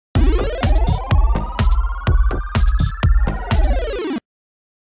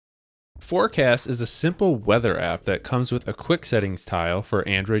Forecast is a simple weather app that comes with a quick settings tile for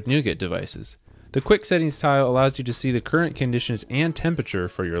Android Nougat devices. The quick settings tile allows you to see the current conditions and temperature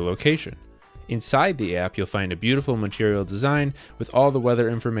for your location. Inside the app, you'll find a beautiful material design with all the weather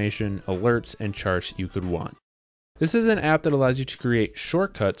information, alerts, and charts you could want. This is an app that allows you to create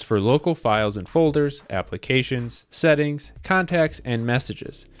shortcuts for local files and folders, applications, settings, contacts, and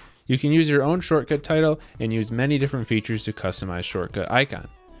messages. You can use your own shortcut title and use many different features to customize shortcut icon.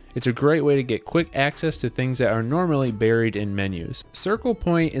 It's a great way to get quick access to things that are normally buried in menus. Circle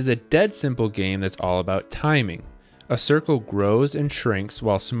Point is a dead simple game that's all about timing. A circle grows and shrinks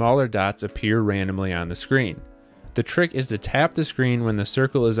while smaller dots appear randomly on the screen. The trick is to tap the screen when the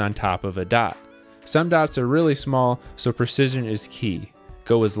circle is on top of a dot. Some dots are really small, so precision is key.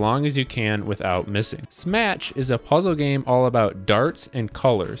 Go as long as you can without missing. Smatch is a puzzle game all about darts and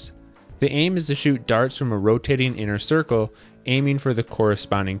colors. The aim is to shoot darts from a rotating inner circle, aiming for the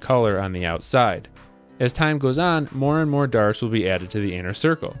corresponding color on the outside. As time goes on, more and more darts will be added to the inner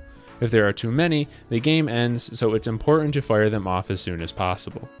circle. If there are too many, the game ends, so it's important to fire them off as soon as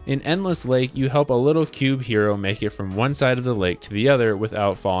possible. In Endless Lake, you help a little cube hero make it from one side of the lake to the other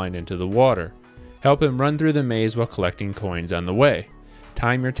without falling into the water. Help him run through the maze while collecting coins on the way.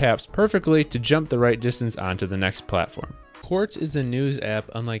 Time your taps perfectly to jump the right distance onto the next platform. Quartz is a news app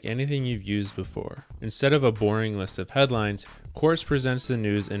unlike anything you've used before. Instead of a boring list of headlines, Quartz presents the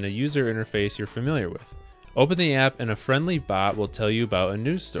news in a user interface you're familiar with. Open the app and a friendly bot will tell you about a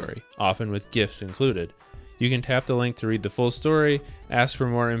news story, often with GIFs included. You can tap the link to read the full story, ask for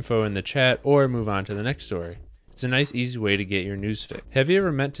more info in the chat, or move on to the next story. It's a nice, easy way to get your news fix. Have you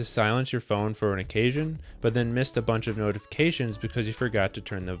ever meant to silence your phone for an occasion, but then missed a bunch of notifications because you forgot to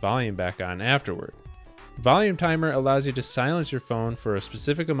turn the volume back on afterward? Volume Timer allows you to silence your phone for a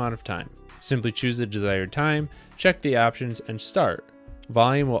specific amount of time. Simply choose the desired time, check the options, and start.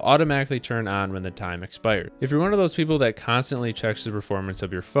 Volume will automatically turn on when the time expires. If you're one of those people that constantly checks the performance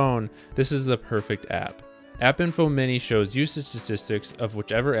of your phone, this is the perfect app. App Info Mini shows usage statistics of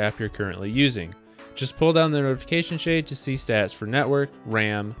whichever app you're currently using. Just pull down the notification shade to see stats for network,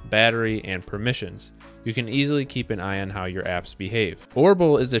 RAM, battery, and permissions. You can easily keep an eye on how your apps behave.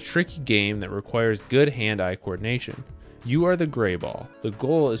 Orbital is a tricky game that requires good hand-eye coordination. You are the gray ball. The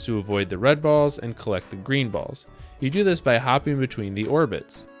goal is to avoid the red balls and collect the green balls. You do this by hopping between the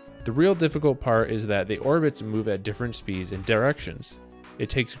orbits. The real difficult part is that the orbits move at different speeds and directions. It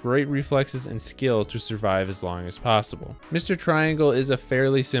takes great reflexes and skill to survive as long as possible. Mr. Triangle is a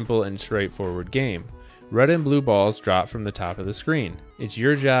fairly simple and straightforward game. Red and blue balls drop from the top of the screen. It's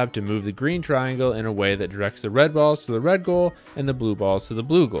your job to move the green triangle in a way that directs the red balls to the red goal and the blue balls to the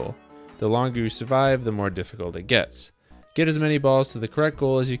blue goal. The longer you survive, the more difficult it gets. Get as many balls to the correct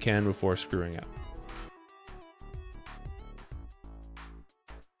goal as you can before screwing up.